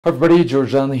Hi everybody,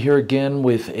 Georgiana here again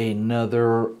with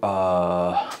another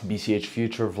BCH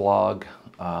Future vlog.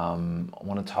 I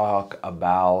want to talk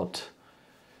about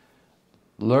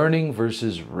learning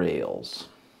versus Rails.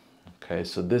 Okay,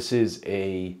 so this is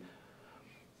a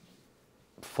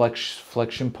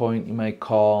flexion point, you might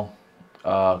call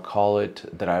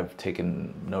it, that I've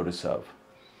taken notice of.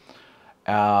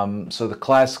 So the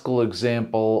classical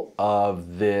example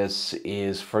of this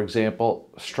is, for example,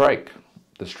 Strike.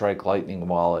 The Strike Lightning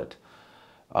wallet.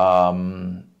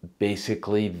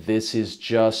 Basically, this is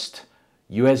just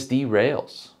USD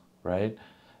Rails, right?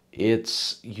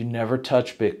 You never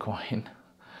touch Bitcoin.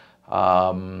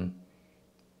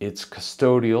 It's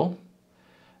custodial.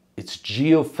 It's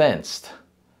geo-fenced,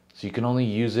 so you can only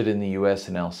use it in the US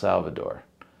and El Salvador.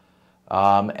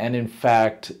 And in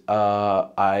fact,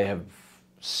 I have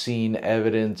seen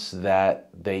evidence that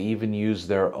they even use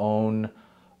their own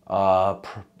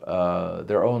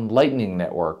Lightning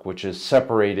network, which is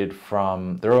separated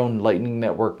from their own Lightning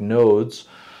network nodes,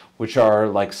 which are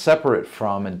like separate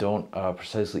from and don't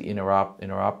precisely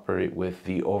interoperate with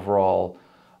the overall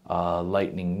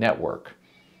Lightning network.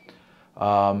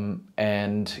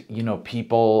 And you know,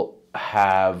 people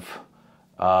have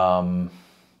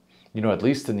you know, at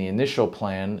least in the initial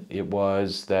plan, it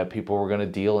was that people were going to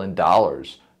deal in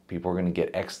dollars. People are going to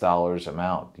get X dollars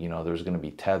amount. You know, there's going to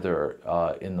be Tether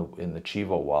in the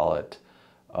Chivo wallet,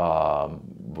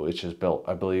 which is built,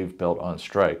 I believe, built on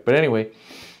Strike. But anyway,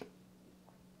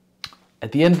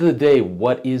 at the end of the day,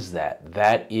 what is that?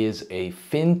 That is a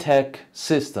fintech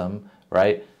system,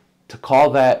 right? To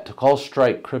call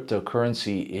Strike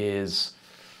cryptocurrency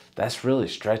that's really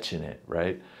stretching it,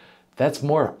 right? That's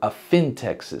more a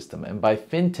fintech system, and by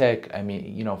fintech I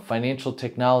mean, you know, financial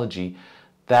technology.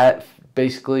 That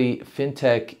basically,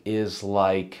 fintech is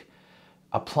like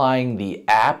applying the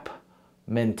app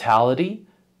mentality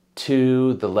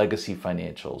to the legacy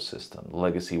financial system, the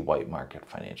legacy white market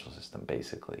financial system,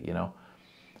 basically, you know.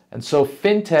 And so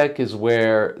fintech is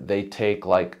where they take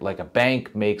like a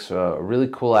bank makes a really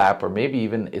cool app, or maybe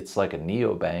even it's like a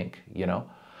neobank, you know,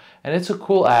 and it's a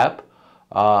cool app,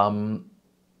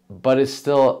 but it's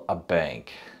still a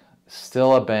bank,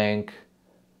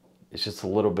 It's just a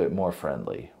little bit more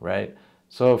friendly, right?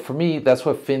 So for me, that's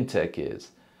what fintech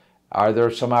is. Are there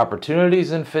some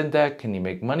opportunities in fintech? Can you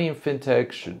make money in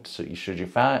fintech? Should you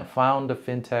found a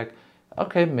fintech?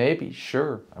 Okay, maybe,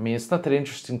 sure. I mean, it's not that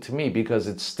interesting to me because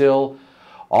it's still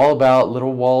all about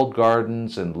little walled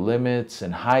gardens and limits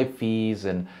and high fees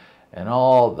and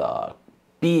all the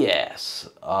BS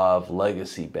of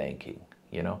legacy banking,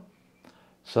 you know?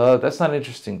 So that's not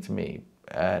interesting to me.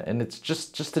 And it's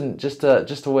just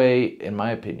a way, in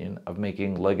my opinion, of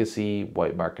making legacy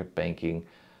white market banking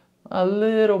a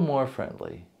little more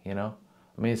friendly, you know?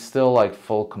 I mean, it's still like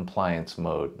full compliance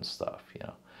mode and stuff, you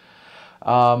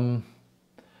know?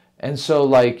 And so,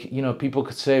 like, you know, people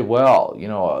could say, well, you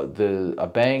know, a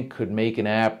bank could make an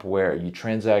app where you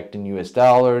transact in US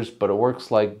dollars, but it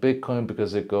works like Bitcoin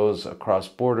because it goes across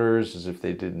borders as if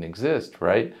they didn't exist,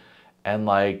 right? And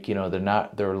like, you know,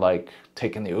 they're like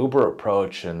taking the Uber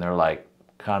approach, and they're like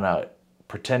kind of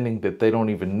pretending that they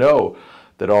don't even know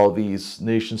that all these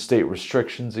nation state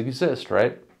restrictions exist,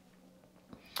 right?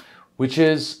 Which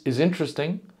is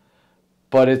interesting,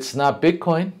 but it's not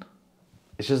Bitcoin.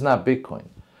 It's just not Bitcoin.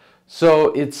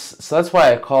 So that's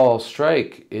why I call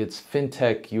Strike, it's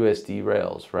fintech USD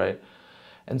Rails, right?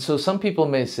 And so some people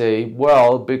may say,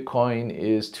 well, Bitcoin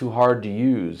is too hard to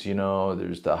use. You know,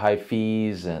 there's the high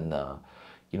fees and,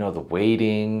 you know, the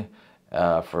waiting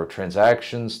for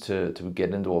transactions to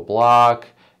get into a block,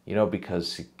 you know,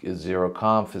 because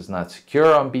ZeroConf is not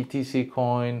secure on BTC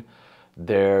coin.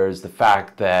 There's the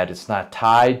fact that it's not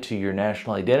tied to your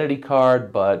national identity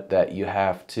card, but that you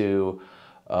have to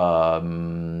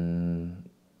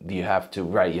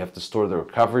store the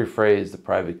recovery phrase, the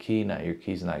private key, not your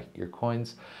keys, not your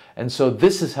coins. And so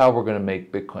this is how we're going to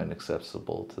make Bitcoin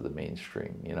accessible to the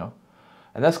mainstream, you know?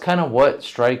 And that's kind of what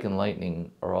Strike and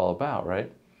Lightning are all about,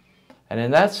 right? And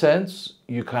in that sense,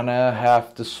 you kind of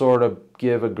have to sort of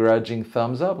give a grudging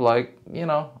thumbs up, like, you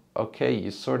know, okay, you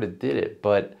sort of did it.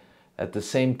 But at the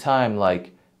same time,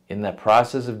 like, in the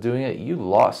process of doing it, you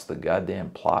lost the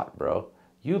goddamn plot, bro.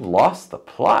 You lost the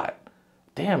plot.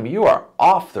 Damn, you are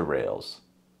off the rails.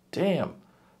 Damn.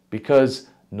 Because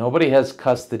nobody has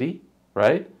custody,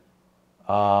 right?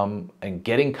 And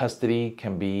getting custody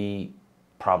can be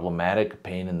problematic, a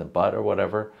pain in the butt or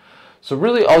whatever. So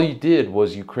really all you did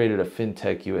was you created a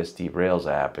fintech USD Rails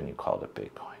app and you called it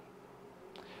Bitcoin.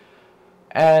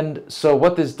 And so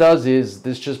what this does is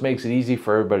this just makes it easy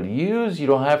for everybody to use. You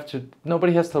don't have to,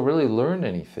 nobody has to really learn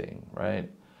anything, right?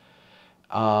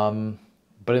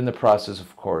 But in the process,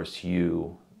 of course,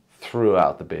 you threw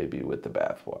out the baby with the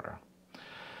bathwater.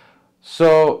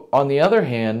 So on the other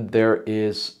hand, there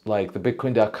is like the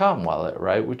bitcoin.com wallet,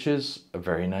 right? Which is a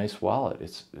very nice wallet.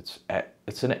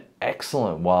 It's an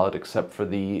excellent wallet, except for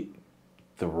the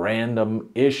random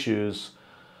issues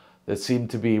that seem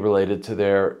to be related to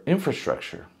their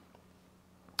infrastructure.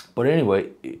 But anyway,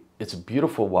 it's a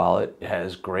beautiful wallet. It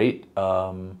has a great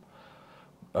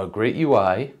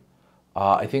UI.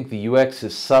 I think the UX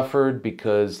has suffered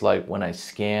because, like, when I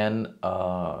scan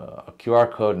a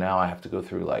QR code now, I have to go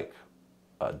through like,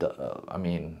 I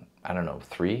mean, I don't know,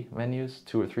 2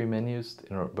 or 3 menus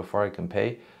before I can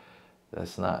pay.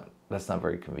 That's not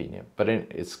very convenient. But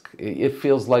it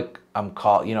feels like I'm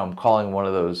calling one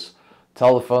of those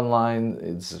telephone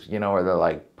lines, where they're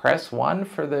like, press 1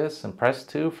 for this and press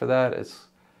 2 for that.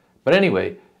 But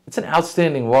anyway, it's an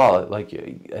outstanding wallet. Like,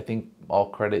 I think all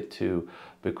credit to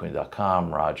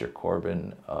bitcoin.com, Roger,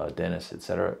 Corbin, Dennis,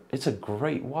 etc. It's a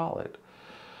great wallet.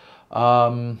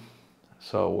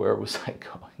 So where was I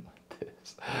going with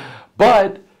this?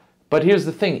 But here's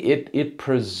the thing. It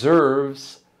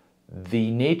preserves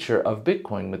the nature of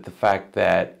Bitcoin with the fact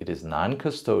that it is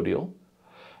non-custodial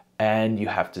and you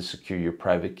have to secure your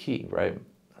private key, right?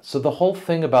 So the whole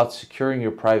thing about securing your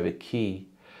private key,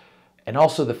 and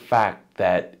also the fact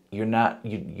that you're not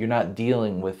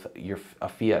dealing with a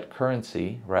fiat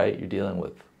currency, right? You're dealing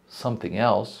with something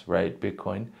else, right?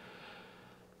 Bitcoin.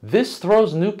 This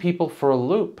throws new people for a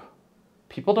loop.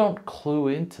 People don't clue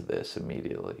into this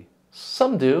immediately.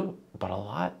 Some do, but a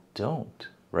lot don't,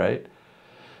 right?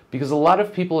 Because a lot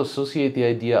of people associate the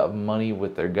idea of money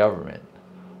with their government.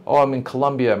 Oh, I'm in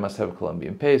Colombia, I must have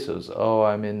Colombian pesos. Oh,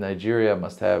 I'm in Nigeria, I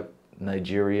must have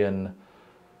Nigerian,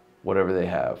 whatever they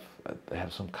have. They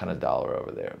have some kind of dollar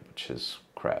over there, which is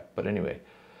crap. But anyway,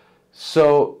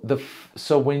 so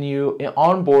when you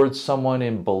onboard someone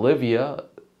in Bolivia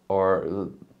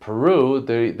or Peru,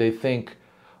 they think,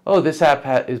 oh, this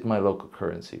app is my local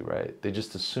currency, right? They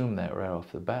just assume that right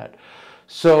off the bat.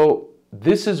 So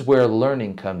this is where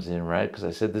learning comes in, right? Because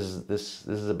I said this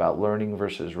is about learning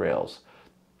versus Rails.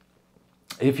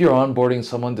 If you're onboarding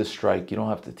someone to Strike, you don't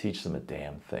have to teach them a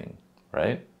damn thing,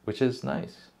 right? Which is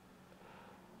nice,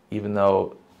 even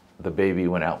though the baby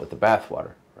went out with the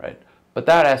bathwater, right? But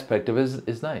that aspect of it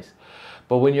is nice.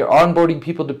 But when you're onboarding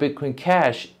people to Bitcoin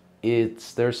Cash,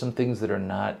 there's some things that are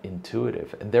not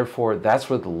intuitive, and therefore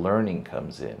that's where the learning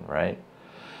comes in, right?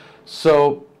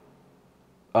 So,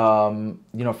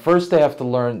 first they have to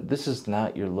learn this is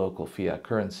not your local fiat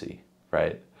currency,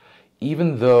 right?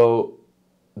 Even though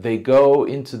they go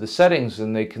into the settings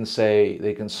and they can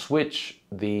switch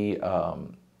the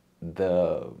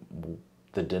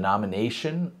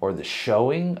denomination or the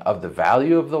showing of the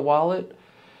value of the wallet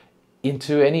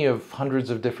into any of hundreds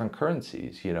of different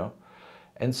currencies,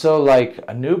 And so, like,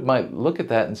 a noob might look at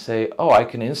that and say, oh, I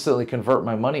can instantly convert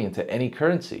my money into any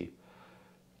currency.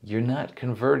 You're not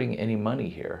converting any money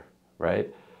here, right?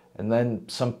 And then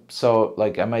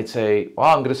like I might say, well,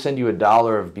 I'm going to send you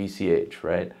 $1 of BCH,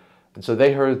 right? And so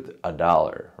they heard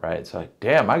 $1, right? It's like,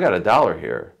 damn, I got $1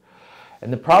 here.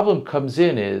 And the problem comes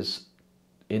in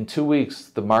 2 weeks,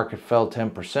 the market fell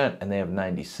 10% and they have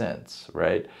 90 cents,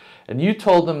 right? And you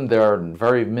told them there are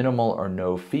very minimal or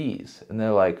no fees. And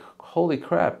they're like, holy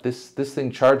crap, this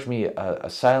thing charged me a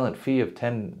silent fee of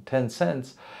 10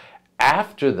 cents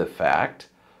after the fact.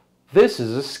 This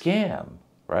is a scam,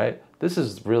 right? This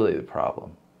is really the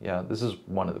problem. Yeah, this is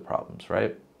one of the problems,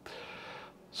 right?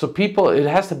 So when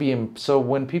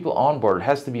people onboard, it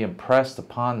has to be impressed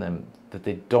upon them that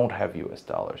they don't have US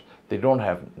dollars. They don't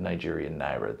have Nigerian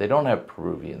Naira. They don't have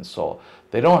Peruvian Sol.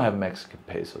 They don't have Mexican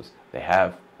pesos. They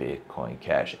have Bitcoin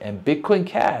Cash. And Bitcoin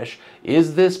Cash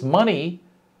is this money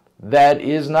that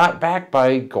is not backed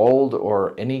by gold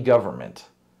or any government.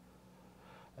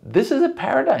 This is a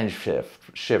paradigm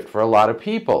shift for a lot of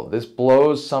people. This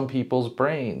blows some people's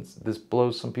brains. This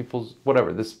blows some people's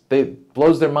whatever. This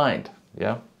blows their mind.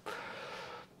 Yeah.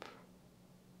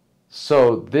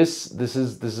 So this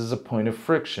is a point of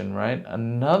friction, right?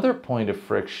 Another point of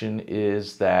friction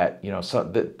is that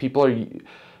that people are.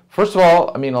 First of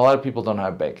all, I mean, a lot of people don't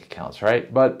have bank accounts,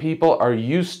 right? But people are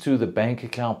used to the bank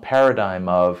account paradigm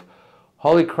of,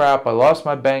 holy crap, I lost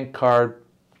my bank card.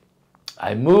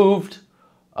 I moved.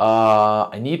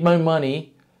 I need my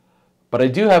money, but I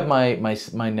do have my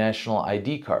national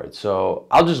ID card. So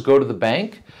I'll just go to the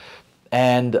bank,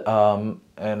 and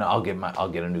I'll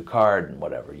get a new card and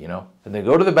whatever, And they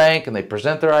go to the bank and they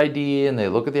present their ID and they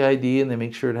look at the ID and they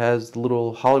make sure it has the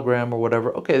little hologram or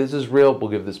whatever. Okay, this is real. We'll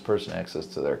give this person access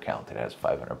to their account. It has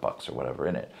 $500 or whatever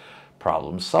in it.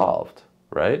 Problem solved,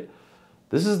 right?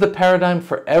 This is the paradigm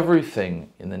for everything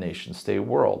in the nation state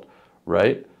world,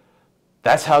 right?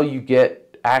 That's how you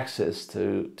get access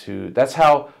to that's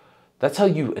how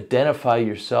you identify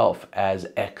yourself as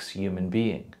X human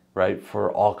being, right?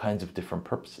 For all kinds of different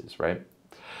purposes, right?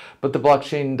 But the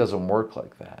blockchain doesn't work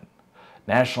like that.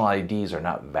 National IDs are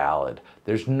not valid.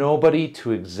 There's nobody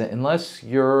to unless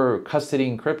you're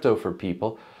custodying crypto for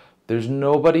people, there's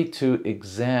nobody to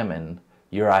examine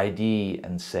your ID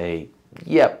and say,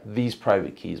 yep, these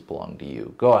private keys belong to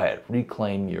you. Go ahead,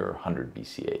 reclaim your 100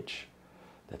 BCH.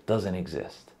 That doesn't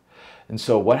exist. And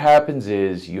so what happens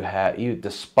is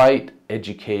despite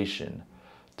education,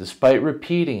 despite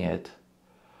repeating it,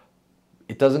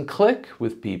 it doesn't click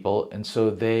with people, and so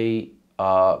they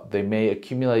may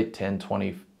accumulate 10,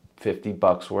 20, 50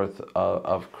 bucks worth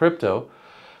of crypto,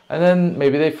 and then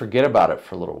maybe they forget about it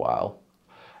for a little while.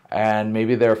 And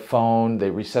maybe they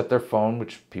reset their phone,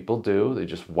 which people do. They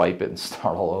just wipe it and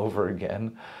start all over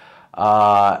again.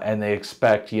 And they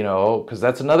expect, because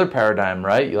that's another paradigm,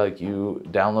 right? You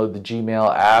download the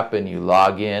Gmail app and you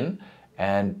log in,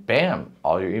 and bam,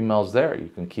 all your email's there. You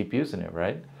can keep using it,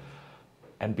 right?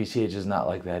 And BCH is not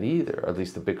like that either, or at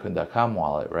least the bitcoin.com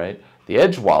wallet, right? The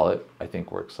Edge wallet, I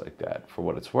think, works like that for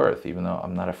what it's worth, even though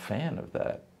I'm not a fan of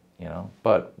that,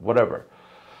 but whatever.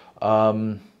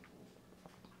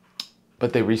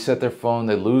 But they reset their phone,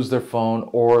 they lose their phone,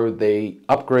 or they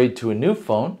upgrade to a new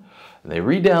phone, and they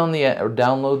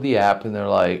download the app, and they're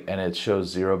like, and it shows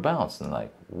zero balance, and they're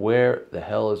like, where the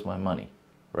hell is my money,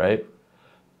 right?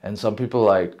 And some people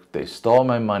are like, they stole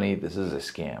my money, this is a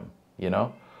scam,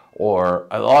 or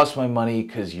I lost my money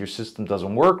because your system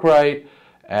doesn't work right,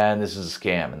 and this is a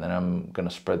scam, and then I'm going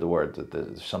to spread the word that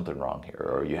there's something wrong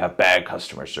here, or you have bad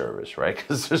customer service, right?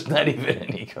 Because there's not even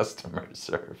any customer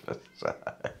service,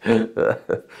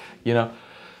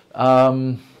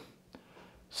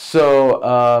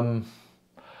 So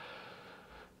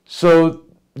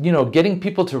getting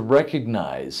people to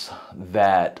recognize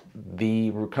that the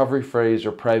recovery phrase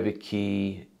or private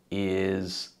key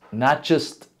is not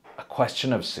just a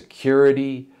question of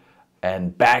security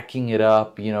and backing it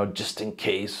up, just in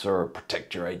case, or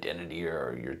protect your identity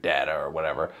or your data or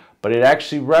whatever, but it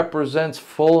actually represents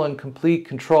full and complete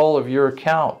control of your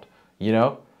account,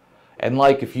 And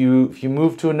like if you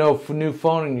move to a new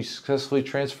phone and you successfully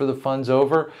transfer the funds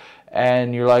over,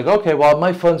 and you're like, okay, well,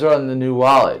 my funds are on the new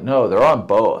wallet. No, they're on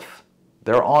both.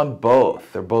 They're on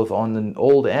both. They're both on the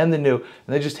old and the new, and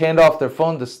they just hand off their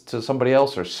phone to somebody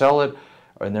else or sell it,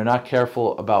 and they're not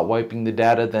careful about wiping the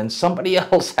data, then somebody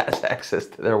else has access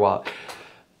to their wallet.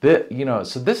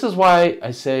 So this is why I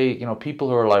say, people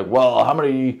who are like, well, how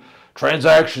many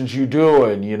transactions you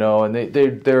doing, and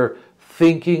they're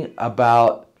thinking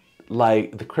about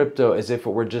like the crypto as if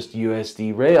it were just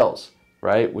USD rails,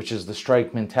 right? Which is the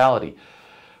strike mentality.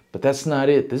 But that's not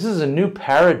it. This is a new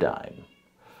paradigm.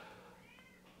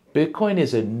 Bitcoin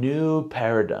is a new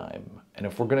paradigm. And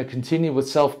if we're going to continue with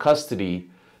self-custody,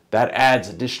 that adds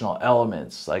additional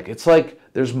elements. It's like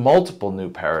there's multiple new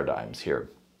paradigms here.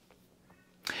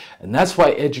 And that's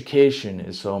why education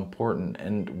is so important,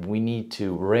 and we need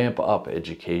to ramp up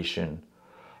education.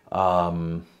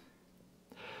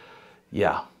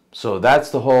 So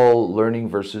that's the whole learning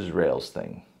versus Rails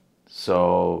thing.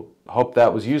 So hope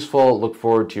that was useful. Look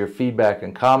forward to your feedback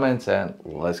and comments, and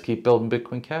let's keep building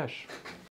Bitcoin Cash.